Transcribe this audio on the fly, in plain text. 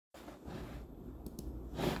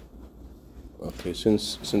Okay,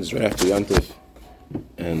 since right after Yantif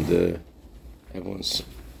and everyone's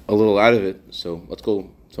a little out of it, so let's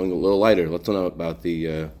go something a little lighter. Let's know about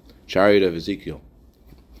the chariot of Ezekiel.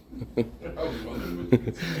 Thank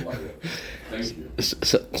you.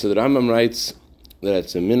 So the Rambam writes that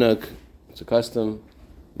it's a minhag, it's a custom,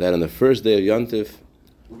 that on the first day of Yantif,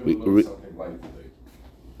 We're going to learn something light today.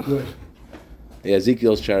 Good. yeah,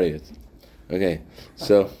 Ezekiel's chariot. Okay,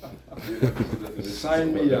 so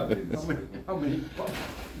Sign me up. How many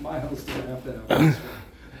miles do I have to have?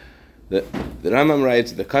 the Rambam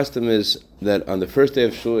writes the custom is that on the first day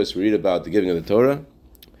of Shavuos we read about the giving of the Torah,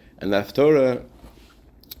 and the Torah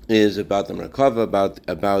is about the Merkava,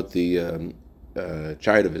 about the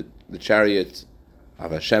chariot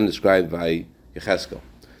of Hashem described by Yecheskel.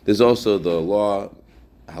 There's also the law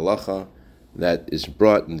halacha that is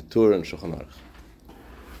brought in the Torah and Shulchan Aruch.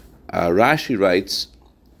 Rashi writes,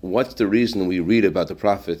 what's the reason we read about the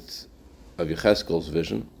prophet of Yecheskel's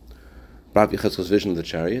vision? Prophet Yecheskel's vision of the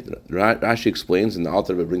chariot. Rashi explains, and the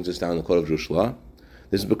Alter Rebbe brings this down in the Code of Jerusalem.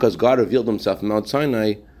 This is because God revealed himself in Mount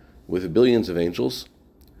Sinai with billions of angels.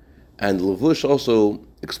 And Levush also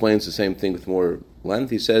explains the same thing with more length.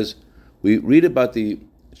 He says, we read about the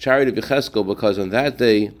chariot of Yecheskel because on that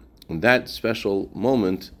day, on that special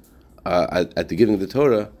moment, at the giving of the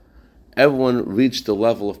Torah, everyone reached the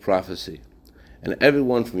level of prophecy. And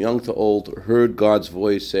everyone from young to old heard God's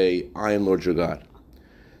voice say, I am Lord your God.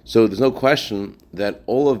 So there's no question that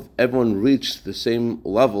everyone reached the same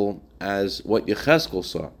level as what Yecheskel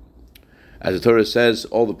saw. As the Torah says,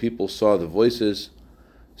 all the people saw the voices.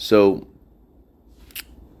 So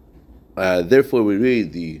therefore we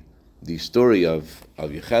read the story of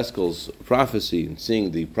Yecheskel's prophecy and seeing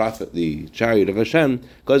the chariot of Hashem,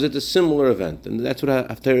 because it's a similar event. And that's what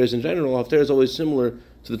Haftarah is in general. Haftarah is always similar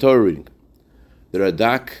to the Torah reading. The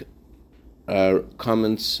Radak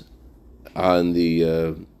comments on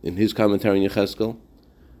in his commentary on Yecheskel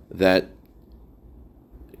that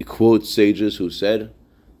he quotes sages who said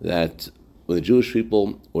that when the Jewish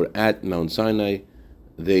people were at Mount Sinai,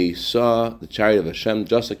 they saw the chariot of Hashem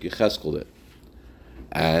just like Yecheskel did.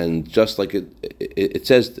 And just like it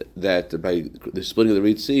says that by the splitting of the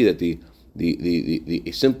Red Sea, that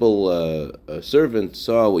the simple servant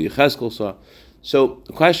saw what Yecheskel saw. So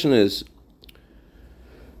the question is,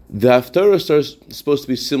 the Haftarah is supposed to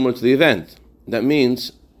be similar to the event. That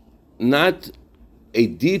means not a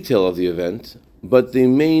detail of the event, but the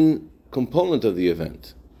main component of the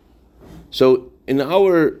event. So in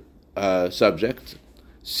our subject,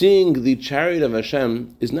 seeing the chariot of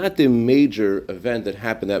Hashem is not the major event that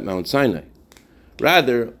happened at Mount Sinai.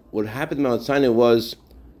 Rather, what happened at Mount Sinai was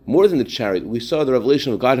more than the chariot. We saw the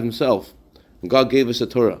revelation of God himself, and God gave us a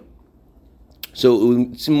Torah. So it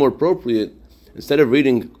would seem more appropriate, instead of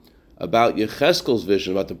reading about Yecheskel's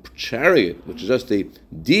vision, about the chariot, which is just a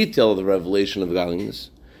detail of the revelation of godliness,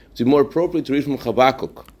 it's more appropriate to read from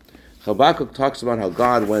Habakkuk. Habakkuk talks about how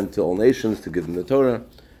God went to all nations to give them the Torah,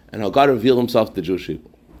 and how God revealed himself to the Jewish people.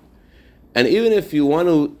 And even if you want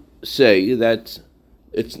to say that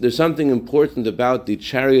there's something important about the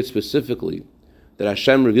chariot specifically, that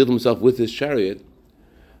Hashem revealed himself with his chariot,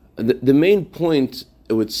 the main point,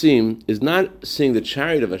 it would seem, is not seeing the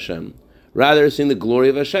chariot of Hashem, rather seeing the glory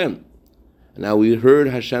of Hashem. And now we heard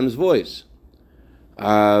Hashem's voice,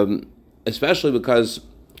 especially because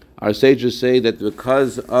our sages say that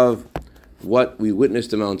because of what we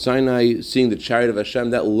witnessed at Mount Sinai, seeing the chariot of Hashem,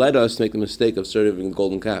 that led us to make the mistake of serving the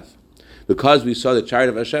golden calf. Because we saw the chariot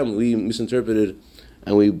of Hashem, we misinterpreted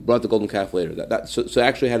and we brought the golden calf later. So it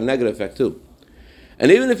actually had a negative effect too.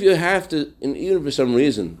 And even if you have to, and even for some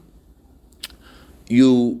reason,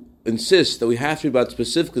 you insist that we have to read about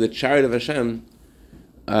specifically the chariot of Hashem,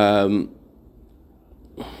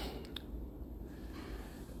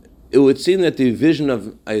 it would seem that the vision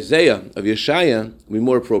of Isaiah, of Yeshaya, would be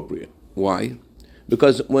more appropriate. Why?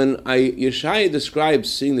 Because when Yeshaya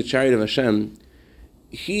describes seeing the chariot of Hashem,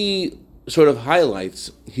 he sort of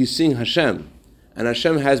highlights he's seeing Hashem, and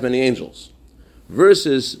Hashem has many angels.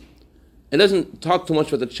 Versus, it doesn't talk too much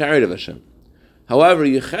about the chariot of Hashem. However,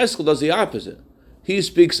 Yecheskel does the opposite. He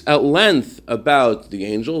speaks at length about the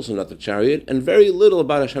angels and not the chariot, and very little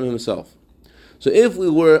about Hashem himself. So if we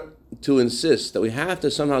were to insist that we have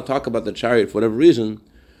to somehow talk about the chariot for whatever reason,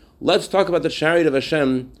 let's talk about the chariot of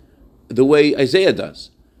Hashem the way Isaiah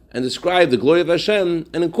does, and describe the glory of Hashem,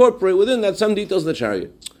 and incorporate within that some details of the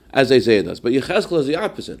chariot, as Isaiah does. But Yecheskel is the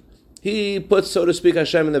opposite. He puts, so to speak,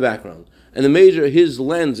 Hashem in the background, and his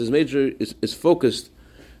lens is focused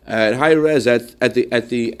at high res at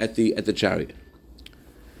the chariot.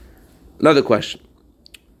 Another question: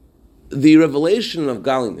 the revelation of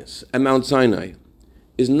godliness at Mount Sinai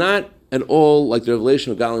is not at all like the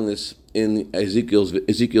revelation of godliness in Ezekiel's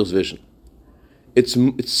vision. It's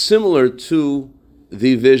similar to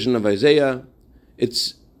the vision of Isaiah.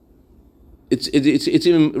 It's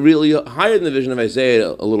even really higher than the vision of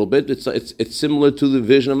Isaiah a little bit. It's similar to the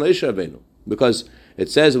vision of Moshe Rabbeinu, because it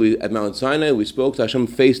says at Mount Sinai we spoke to Hashem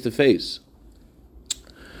face to face.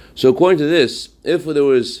 So according to this, if there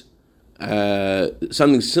was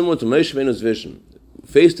something similar to Moshe Rabbeinu's vision,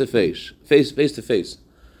 face to face,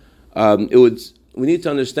 we need to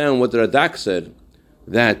understand what the Radak said,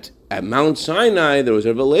 that at Mount Sinai there was a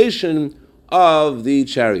revelation of the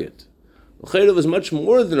chariot. It was much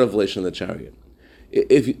more than a revelation of the chariot.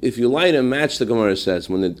 If you light a match, the Gemara says,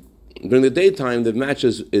 during the daytime the match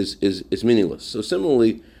is meaningless. So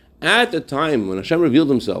similarly, at the time when Hashem revealed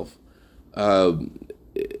Himself,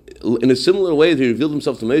 in a similar way that He revealed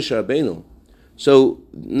Himself to Moshe Rabbeinu, so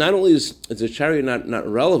not only is the chariot not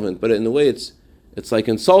relevant, but in a way it's like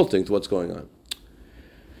insulting to what's going on.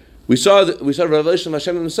 We saw the revelation of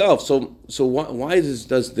Hashem Himself. So why does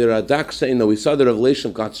the Radak say no? We saw the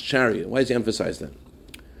revelation of God's chariot. Why does he emphasize that?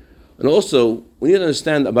 And also, we need to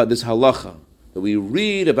understand about this halacha that we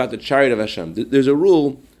read about the chariot of Hashem. There's a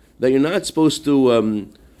rule that you're not supposed to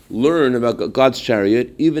learn about God's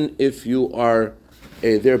chariot, even if you are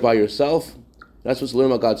there by yourself. You're not supposed to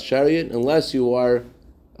learn about God's chariot unless you are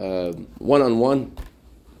one-on-one.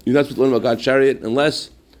 You're not supposed to learn about God's chariot unless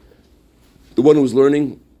the one who's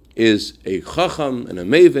learning is a chacham and a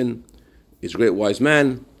maven, is a great wise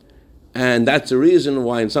man. And that's the reason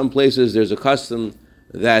why in some places there's a custom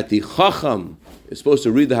that the chacham is supposed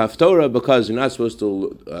to read the Haftorah, because you're not supposed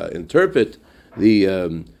to interpret the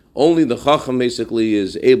only the chacham basically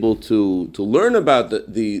is able to learn about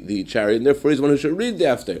the chariot, and therefore he's the one who should read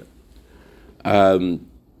the Haftorah.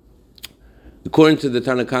 According to the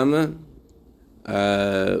Tanna Kama,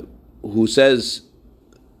 who says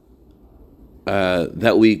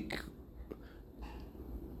that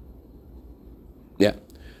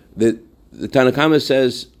the Tanna Kama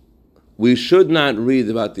says we should not read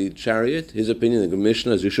about the chariot. His opinion, the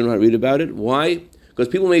Mishnah, is we should not read about it. Why? Because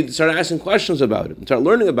people may start asking questions about it and start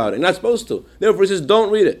learning about it. You're not supposed to. Therefore, he says,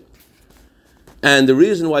 don't read it. And the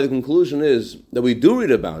reason why the conclusion is that we do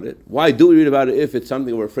read about it. Why do we read about it if it's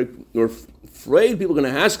something we're afraid people are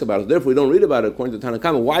going to ask about it? Therefore, we don't read about it according to Tanna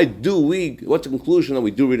Kama. What's the conclusion that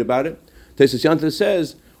we do read about it? Tesis Yanta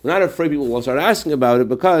says, we're not afraid people will start asking about it,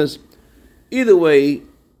 because either way,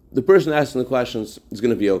 the person asking the questions is going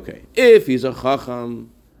to be okay. If he's a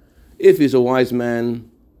chacham, if he's a wise man,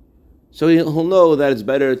 so he'll know that it's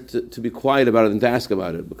better to be quiet about it than to ask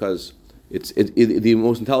about it, because the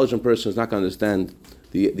most intelligent person is not going to understand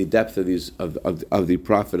the depth of the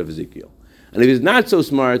prophet of Ezekiel. And if he's not so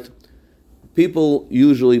smart, people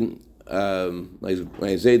usually, like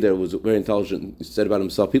Isaiah there was very intelligent, he said about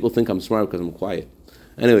himself, people think I'm smart because I'm quiet.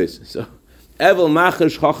 Anyways, so Evel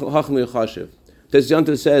Machash Chacham Yachashiv.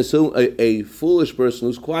 Tesyanta says, so a foolish person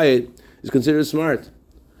who's quiet is considered smart.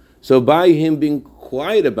 So by him being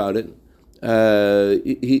quiet about it,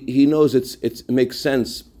 he knows it makes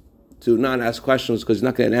sense to not ask questions, because he's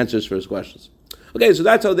not going to get answers for his questions. Okay, so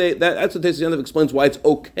that's what Tesyanta explains why it's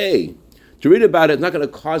okay to read about it. It's not going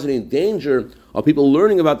to cause any danger of people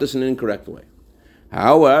learning about this in an incorrect way.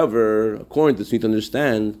 However, according to this, you need to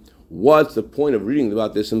understand what's the point of reading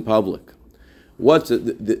about this in public. What's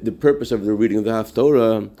the purpose of the reading of the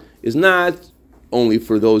Haftorah is not only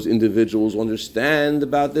for those individuals who understand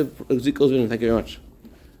about the Ezekiel's vision. Thank you very much.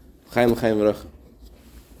 Chaim Baruch.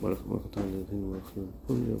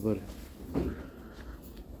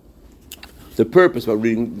 The purpose of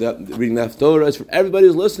reading the Haftorah is for everybody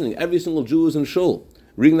who's listening. Every single Jew is in shul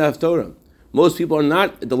reading the Haftorah. Most people are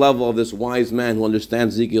not at the level of this wise man who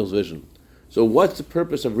understands Ezekiel's vision. So what's the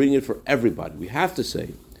purpose of reading it for everybody? We have to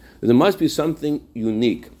say that there must be something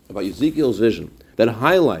unique about Ezekiel's vision that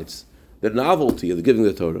highlights the novelty of the giving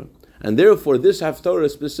of the Torah, and therefore this Haftorah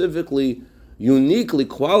is specifically, uniquely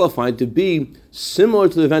qualified to be similar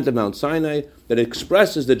to the event of Mount Sinai, that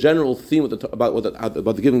expresses the general theme about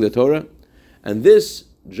the giving of the Torah. And this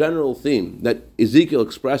general theme that Ezekiel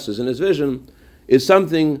expresses in his vision is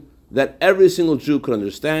something that every single Jew could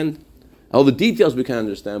understand. All the details we can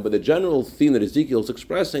understand, but the general theme that Ezekiel is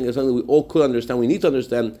expressing is something we all could understand, we need to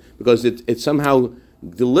understand, because it somehow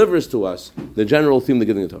delivers to us the general theme of the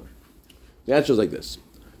giving of the Torah. The answer is like this.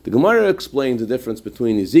 The Gemara explains the difference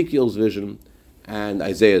between Ezekiel's vision and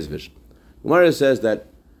Isaiah's vision. The Gemara says that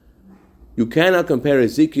you cannot compare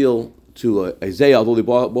Ezekiel to Isaiah, although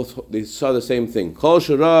they saw the same thing. Kol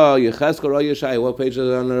Shura Yechezkel Ra Yeshaya. What page is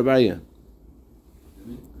it on the Rebbeinu?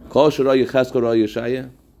 Kol Shura Yechezkel Ra Yeshaya.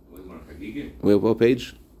 What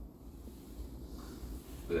page?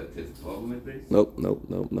 that takes 12 minute base? Nope.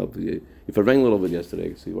 You forgot a little bit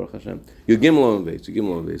yesterday. See, Baruch Hashem. You gimel on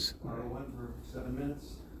base. Mara went for 7 minutes.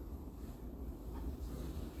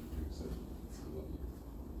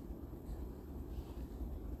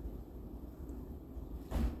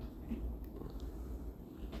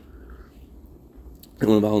 You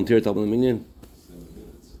want to volunteer to help in the minyan? 7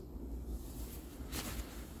 minutes.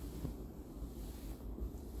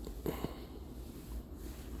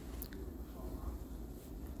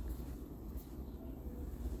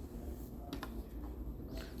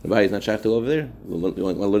 Rabbi, is not shaykh to go over there? You want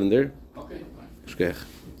to learn there? Okay, fine. Shkech.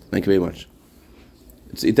 Thank you very much.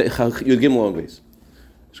 You give more base.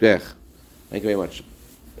 Shkech. Thank you very much.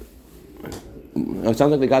 It sounds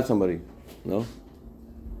like they got somebody. No?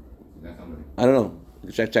 That's somebody. I don't know.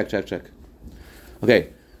 Check. Okay.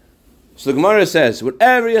 So the Gemara says,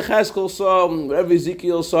 whatever Yecheskel saw, whatever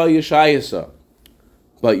Ezekiel saw, Yeshaya saw.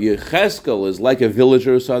 But Yecheskel is like a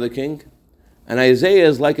villager who saw the king, and Isaiah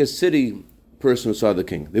is like a city person who saw the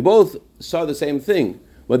king. They both saw the same thing.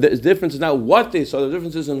 But the difference is not what they saw, the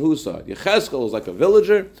difference is in who saw it. Yecheskel is like a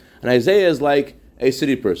villager, and Isaiah is like a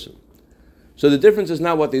city person. So the difference is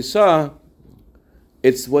not what they saw,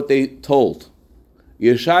 it's what they told.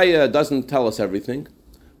 Yeshaya doesn't tell us everything,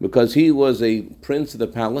 because he was a prince of the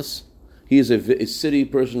palace. He is a city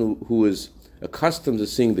person who is accustomed to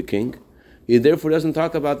seeing the king. He therefore doesn't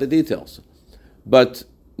talk about the details. But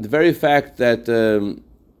the very fact that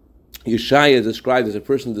Yeshaya is described as a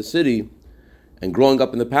person of the city and growing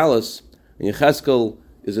up in the palace, and Yecheskel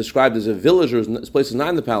is described as a villager whose place is not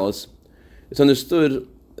in the palace, it's understood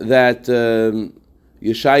that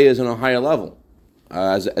Yeshaya is on a higher level.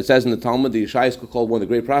 As it says in the Talmud, the Yeshaya is called one of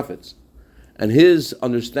the great prophets. And his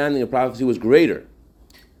understanding of prophecy was greater.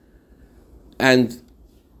 And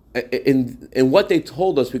in what they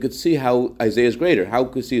told us, we could see how Isaiah is greater. How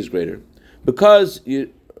could see is greater? Because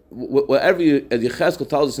whatever Yecheskel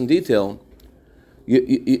tells us in detail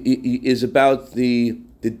is about the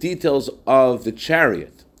details of the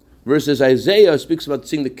chariot, versus Isaiah speaks about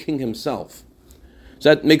seeing the king himself.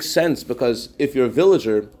 So that makes sense, because if you're a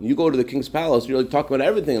villager, you go to the king's palace, you're talking about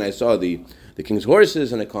everything. And I saw the king's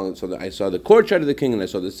horses, and I saw the courtyard of the king, and I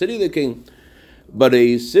saw the city of the king. But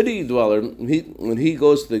a city dweller, when he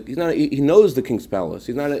goes to he knows the king's palace.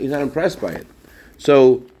 He's not impressed by it.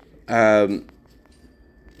 So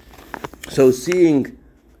seeing.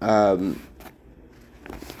 Hold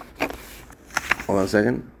on a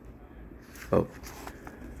second. Oh,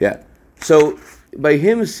 yeah. So by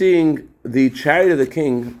him seeing the chariot of the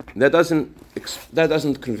king, that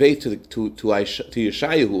doesn't convey to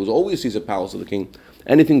Yeshaya, who always sees the palace of the king,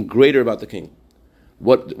 anything greater about the king.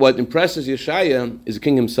 What impresses Yeshaya is the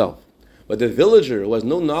king himself. But the villager who has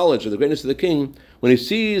no knowledge of the greatness of the king, when he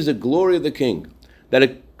sees the glory of the king, that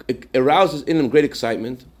it arouses in him great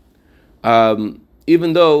excitement,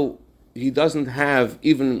 even though he doesn't have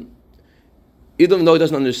even though he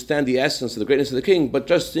doesn't understand the essence of the greatness of the king, but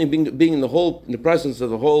just being in the presence of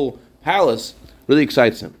the whole palace really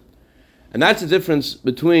excites him. And that's the difference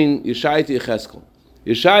between Yeshaya and Yecheskel.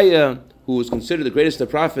 Yeshaya, who is considered the greatest of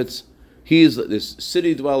the prophets, he is this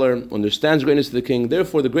city dweller, understands the greatness of the king,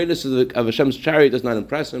 therefore the greatness of Hashem's chariot does not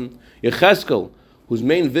impress him. Yecheskel, whose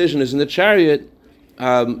main vision is in the chariot,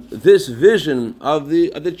 this vision of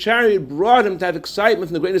the chariot brought him to have excitement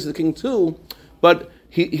from the greatness of the king too, but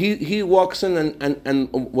he walks in and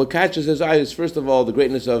what catches his eye is first of all the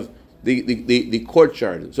greatness of the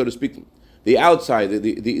courtyard, so to speak, the outside,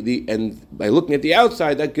 and by looking at the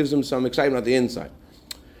outside, that gives him some excitement at the inside.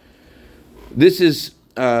 This is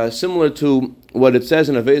similar to what it says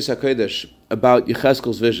in Avos HaKodesh about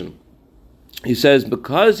Yecheskel's vision. He says,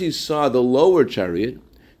 because he saw the lower chariot,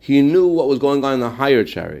 he knew what was going on in the higher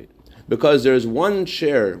chariot. Because there is one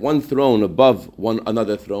chair, one throne above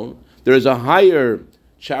another throne, there is a higher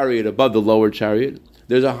chariot above the lower chariot,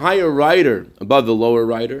 there's a higher rider above the lower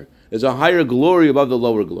rider, there's a higher glory above the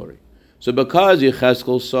lower glory. So because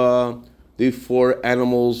Yecheskel saw the four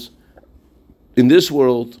animals in this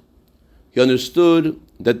world, he understood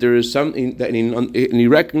that there is something, and he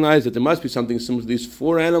recognized that there must be something similar to these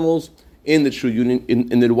four animals in the true union,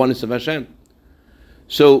 in the oneness of Hashem.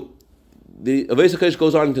 So the Avos HaKodesh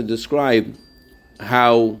goes on to describe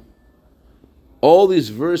how all these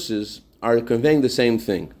verses are conveying the same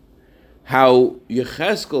thing. How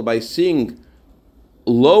Yecheskel, by seeing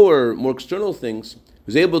lower, more external things,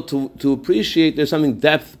 was able to appreciate there's something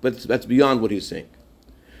depth, but that's beyond what he's saying.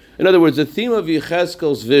 In other words, the theme of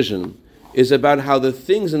Yecheskel's vision is about how the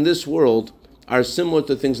things in this world are similar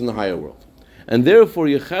to things in the higher world. And therefore,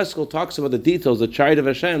 Yecheskel talks about the details, the chariot of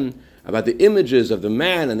Hashem, about the images of the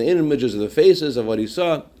man and the images of the faces of what he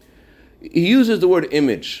saw. He uses the word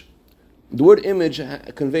image. The word image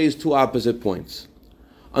conveys two opposite points.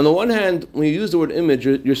 On the one hand, when you use the word image,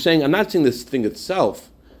 you're saying, I'm not seeing this thing itself,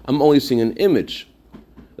 I'm only seeing an image.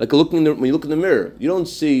 Like when you look in the mirror, you don't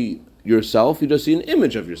see yourself, you just see an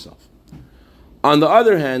image of yourself. On the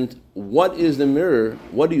other hand, what is the mirror?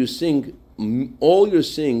 What are you seeing? All you're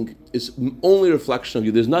seeing is only a reflection of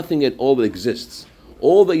you. There's nothing at all that exists.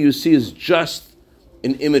 All that you see is just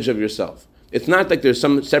an image of yourself. It's not like there's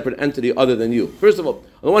some separate entity other than you. First of all, on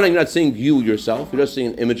the one hand, you're not seeing you yourself, you're just seeing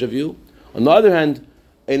an image of you. On the other hand,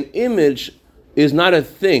 an image is not a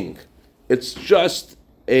thing. It's just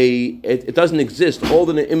it doesn't exist. All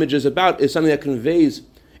that an image is about is something that conveys,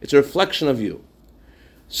 it's a reflection of you.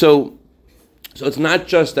 So it's not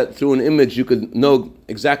just that through an image you could know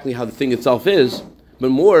exactly how the thing itself is,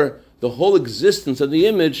 but more, the whole existence of the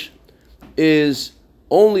image is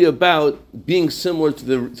only about being similar to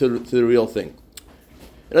the real thing.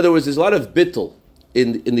 In other words, there's a lot of bittul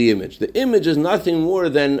in the image. The image is nothing more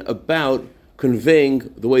than about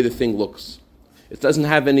conveying the way the thing looks. It doesn't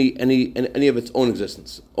have any of its own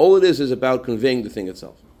existence. All it is about conveying the thing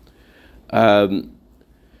itself.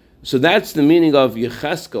 So that's the meaning of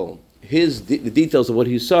Yecheskel. The details of what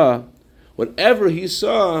he saw. Whatever he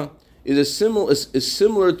saw is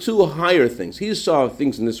similar to higher things. He saw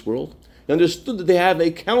things in this world. He understood that they have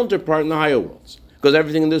a counterpart in the higher worlds, because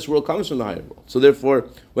everything in this world comes from the higher world. So therefore,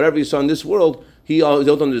 whatever he saw in this world, he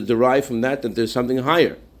don't derive from that there's something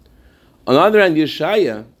higher. On the other hand,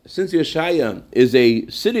 Yeshaya, since Yeshaya is a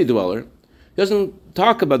city dweller, he doesn't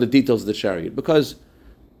talk about the details of the chariot, because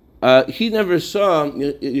Yeshaya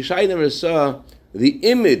never saw the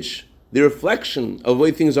image, the reflection of the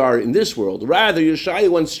way things are in this world. Rather,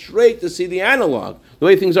 Yeshaya went straight to see the analog, the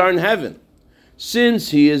way things are in heaven. Since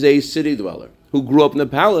he is a city dweller who grew up in the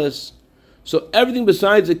palace, so everything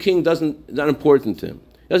besides the king is not important to him.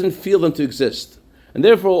 He doesn't feel them to exist. And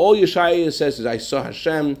therefore, all Yeshaya says is, I saw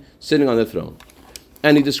Hashem sitting on the throne.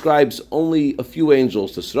 And he describes only a few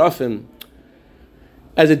angels, the Seraphim,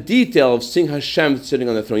 as a detail of seeing Hashem sitting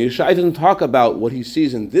on the throne. Yeshaya doesn't talk about what he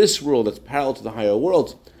sees in this world that's parallel to the higher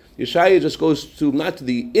worlds. Yeshaya just goes to, not to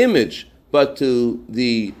the image, but to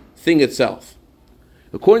the thing itself.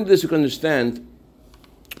 According to this, you can understand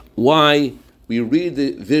why we read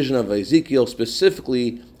the vision of Ezekiel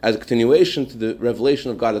specifically as a continuation to the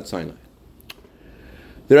revelation of God at Sinai.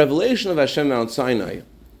 The revelation of Hashem Mount Sinai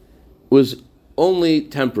was only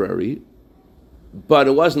temporary, but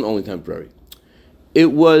it wasn't only temporary.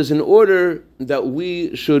 It was in order that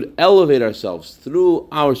we should elevate ourselves through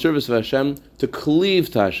our service of Hashem to cleave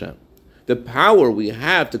to Hashem. The power we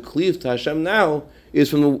have to cleave to Hashem now is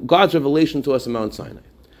from God's revelation to us in Mount Sinai.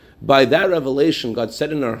 By that revelation, God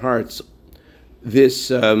set in our hearts this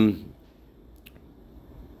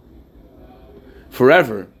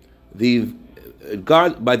forever.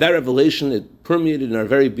 By that revelation, it permeated in our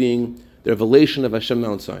very being the revelation of Hashem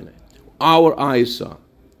Mount Sinai. Our eyes saw.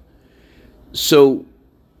 So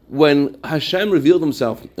when Hashem revealed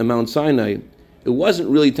himself in Mount Sinai, it wasn't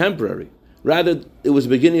really temporary. Rather, it was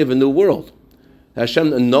the beginning of a new world.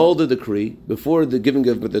 Hashem annulled the decree. Before the giving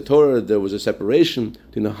of the Torah, there was a separation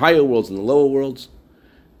between the higher worlds and the lower worlds.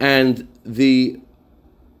 And the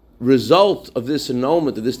result of this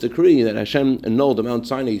annulment, of this decree that Hashem annulled at Mount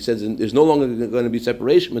Sinai, he says there's no longer going to be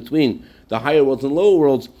separation between the higher worlds and lower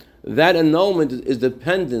worlds. That annulment is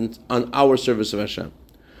dependent on our service of Hashem.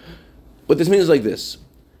 What this means is like this.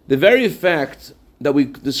 The very fact that we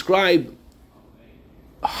describe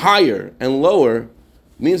higher and lower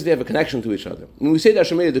means they have a connection to each other. When we say that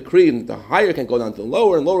Hashem made a decree and the higher can't go down to the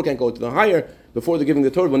lower and lower can't go to the higher before the giving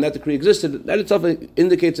the Torah, when that decree existed, that itself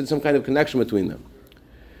indicates that some kind of connection between them.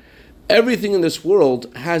 Everything in this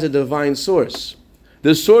world has a divine source.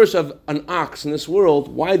 The source of an ox in this world,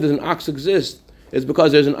 why does an ox exist, is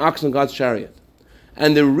because there's an ox in God's chariot.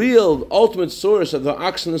 And the real, ultimate source of the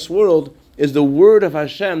ox in this world is the word of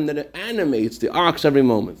Hashem that animates the ox every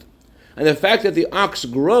moment. And the fact that the ox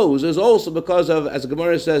grows is also because of, as the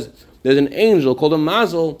Gemara says, there's an angel called a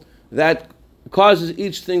mazel that causes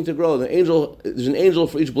each thing to grow. There's an angel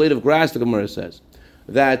for each blade of grass, the Gemara says,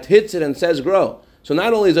 that hits it and says grow. So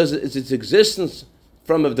not only does its existence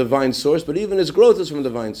from a divine source, but even its growth is from a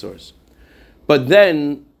divine source. But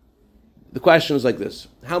then the question is like this: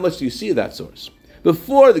 how much do you see that source?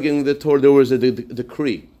 Before the giving of the Torah, there was a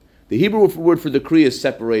decree. The Hebrew word for decree is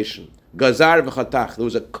separation. Gazar v'chatach. There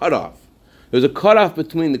was a cutoff. There was a cutoff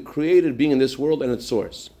between the created being in this world and its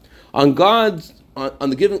source. At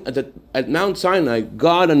Mount Sinai,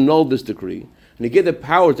 God annulled this decree, and He gave the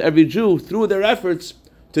power to every Jew through their efforts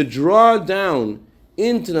to draw down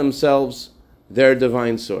into themselves their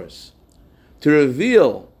divine source, to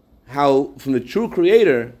reveal how from the true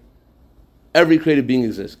Creator, every created being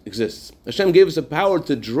exists. Hashem gave us the power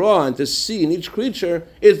to draw and to see in each creature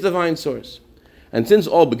its divine source. And since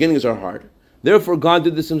all beginnings are hard, therefore God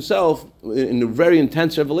did this himself in a very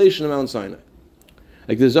intense revelation of Mount Sinai.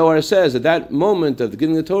 Like the Zohar says, at that moment of the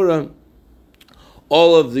giving of the Torah,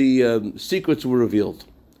 all of the secrets were revealed.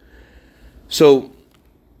 So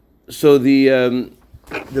the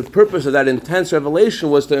purpose of that intense revelation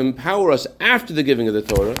was to empower us after the giving of the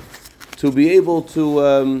Torah to be able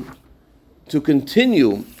to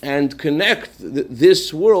continue and connect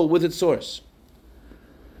this world with its source.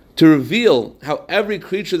 To reveal how every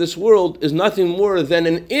creature of this world is nothing more than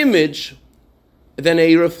an image, than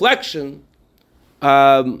a reflection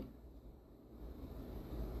to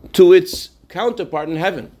its counterpart in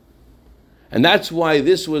heaven. And that's why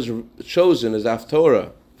this was chosen as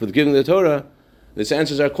Haftorah for the giving of the Torah. This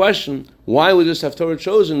answers our question, why was this Haftorah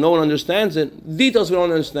chosen? No one understands it. Details we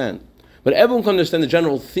don't understand. But everyone can understand the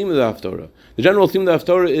general theme of the Haftorah. The general theme of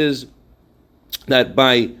the Haftorah is that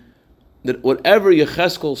whatever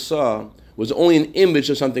Yecheskel saw was only an image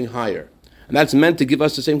of something higher. And that's meant to give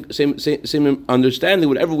us the same understanding.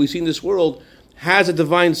 Whatever we see in this world has a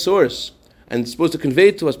divine source. And it's supposed to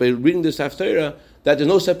convey to us by reading this Haftarah that there's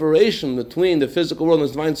no separation between the physical world and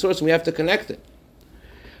the divine source, and we have to connect it.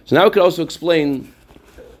 So now we could also explain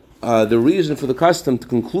the reason for the custom to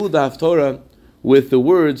conclude the Haftarah with the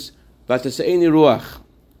words "Vataseini ruach,"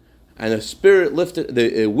 and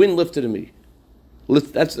a wind lifted in me.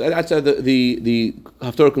 That's how the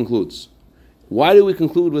Haftarah concludes. Why do we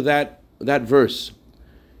conclude with that verse?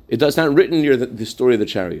 It's not written near the story of the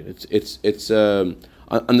chariot. It's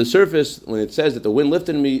on the surface, when it says that the wind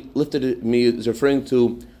lifted me is referring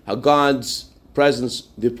to how God's presence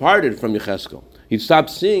departed from Yecheskel. He stopped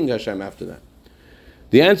seeing Hashem after that.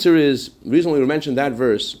 The answer is, the reason we mentioned that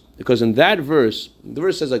verse, because in that verse, the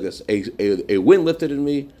verse says like this, a wind lifted in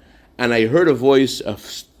me, and I heard a voice, a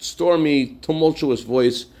stormy, tumultuous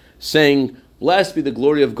voice, saying, "Blessed be the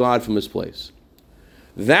glory of God from his place."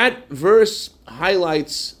 That verse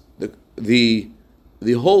highlights the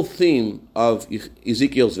whole theme of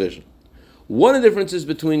Ezekiel's vision. One of the differences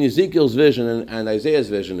between Ezekiel's vision and Isaiah's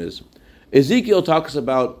vision is, Ezekiel talks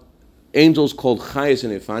about angels called Chayes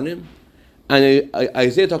and Efanim, and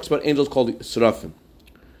Isaiah talks about angels called Seraphim.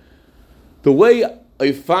 The way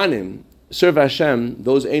Efanim serve Hashem,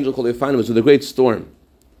 those angels called Efanim, is with a great storm.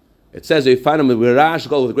 It says Efanim with Rash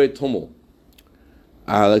go with a great tumult.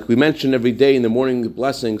 Like we mention every day in the morning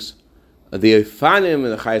blessings, the Efanim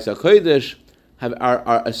and the Chayes HaKodesh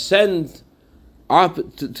are ascend up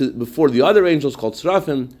to before the other angels called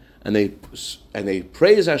Seraphim, and they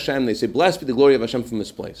praise Hashem. They say, "Blessed be the glory of Hashem from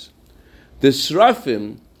this place." The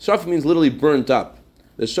Seraphim means literally burnt up.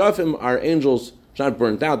 The Seraphim are angels, not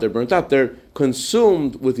burnt out. They're burnt up. They're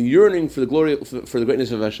consumed with yearning for the glory, for the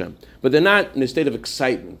greatness of Hashem. But they're not in a state of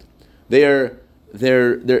excitement. They're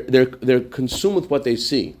consumed with what they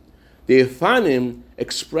see. The Efanim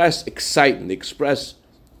express excitement. They express,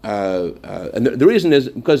 and the reason is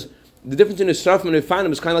because the difference between the Seraphim and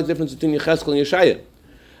Efanim is kind of like the difference between Yecheskel and Yeshaya.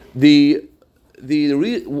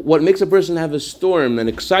 What makes a person have a storm and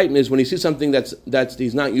excitement is when he sees something that's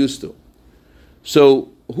he's not used to. So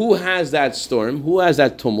who has that storm? Who has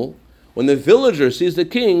that tumult? When the villager sees the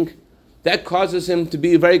king, that causes him to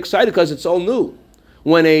be very excited because it's all new.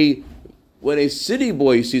 When a city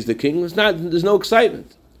boy sees the king, there's no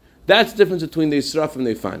excitement. That's the difference between the Seraphim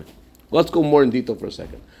and the Efanim. Let's go more in detail for a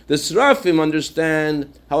second. The Seraphim understand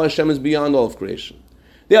how Hashem is beyond all of creation.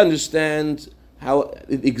 They understand how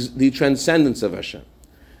the transcendence of Hashem,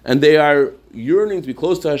 and they are yearning to be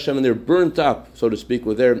close to Hashem, and they're burnt up, so to speak,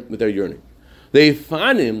 with their yearning. The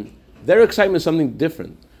Efanim, their excitement is something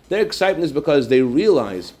different. Their excitement is because they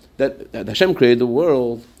realize that Hashem created the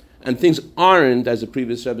world, and things aren't, as the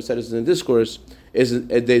previous Rebbe said in the discourse, they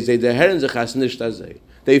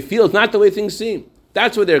feel it's not the way things seem.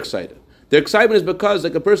 That's why they're excited. Their excitement is because,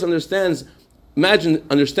 like a person understands, imagine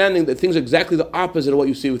understanding that things are exactly the opposite of what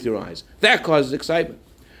you see with your eyes. That causes excitement.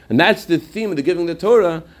 And that's the theme of the giving of the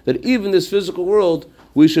Torah, that even in this physical world,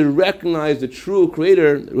 we should recognize the true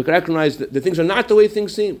Creator, recognize that things are not the way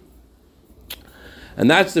things seem. And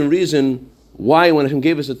that's the reason why when Hashem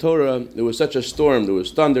gave us the Torah, there was such a storm, there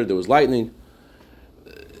was thunder, there was lightning.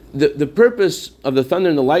 The purpose of the thunder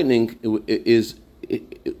and the lightning is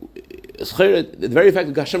the very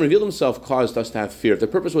fact that Hashem revealed himself caused us to have fear. If the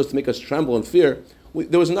purpose was to make us tremble in fear,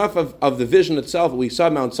 there was enough of the vision itself. We saw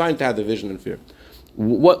Mount Sinai to have the vision and fear.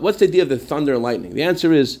 What's the idea of the thunder and lightning? The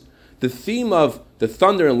answer is, the theme of the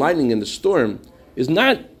thunder and lightning and the storm is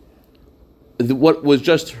not what was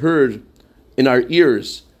just heard in our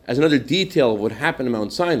ears as another detail of what happened in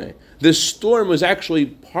Mount Sinai. This storm was actually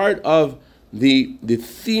part of the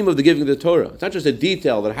theme of the giving of the Torah. It's not just a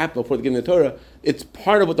detail that happened before the giving of the Torah, it's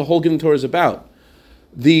part of what the whole giving of the Torah is about.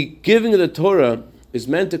 The giving of the Torah is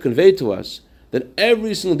meant to convey to us that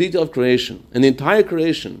every single detail of creation, and the entire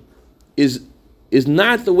creation, is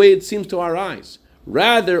not the way it seems to our eyes.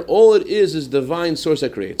 Rather, all it is divine source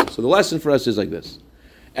that creates it. So the lesson for us is like this.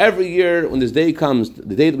 Every year, when this day comes,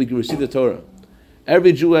 the day that we receive the Torah,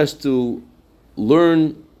 every Jew has to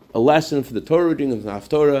learn a lesson for the Torah reading of the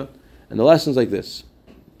Haftorah, and the lesson's like this.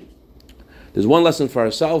 There's one lesson for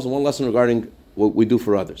ourselves and one lesson regarding what we do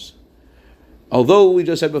for others. Although we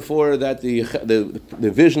just said before that the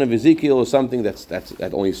vision of Ezekiel is something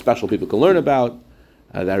that only special people can learn about,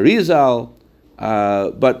 the Arizal,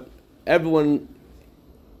 but everyone,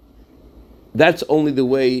 that's only the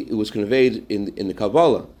way it was conveyed in the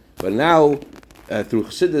Kabbalah. But now, through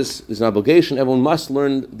Chassidus, there's an obligation. Everyone must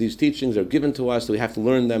learn these teachings. They're given to us, so we have to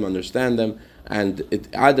learn them, understand them. And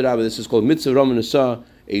Adarabah, this is called Mitzvah Roman Nasa,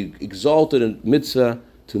 a exalted mitzvah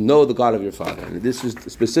to know the God of your Father. And this is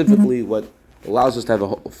specifically what allows us to have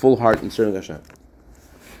a full heart in serving Hashem.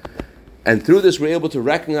 And through this, we're able to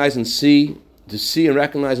recognize and see and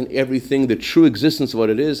recognize in everything the true existence of what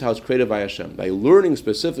it is, how it's created by Hashem. By learning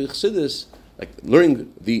specific Chassidus, like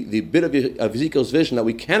learning the bit of Ezekiel's vision that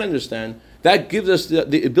we can understand, that gives us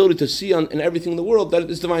the ability to see in everything in the world that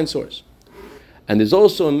it is divine source. And there's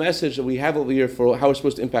also a message that we have over here for how we're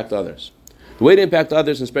supposed to impact others. The way to impact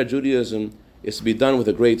others and spread Judaism is to be done with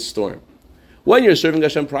a great storm. When you're serving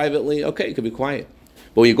Hashem privately, okay, you can be quiet.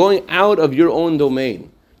 But when you're going out of your own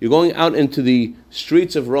domain, you're going out into the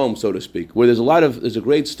streets of Rome, so to speak, where there's a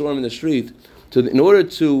great storm in the street. In order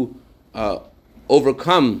to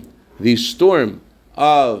overcome the storm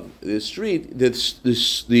of the street,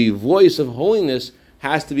 the voice of holiness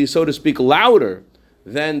has to be, so to speak, louder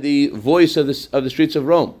than the voice of the streets of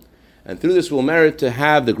Rome. And through this we'll merit to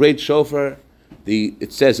have the great shofar.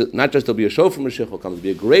 It says that not just there'll be a shofar Mashiach will come, there'll be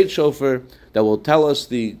a great shofar that will tell us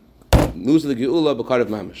the news of the Geula, B'kar of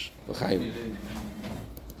Mamash. L'chaim.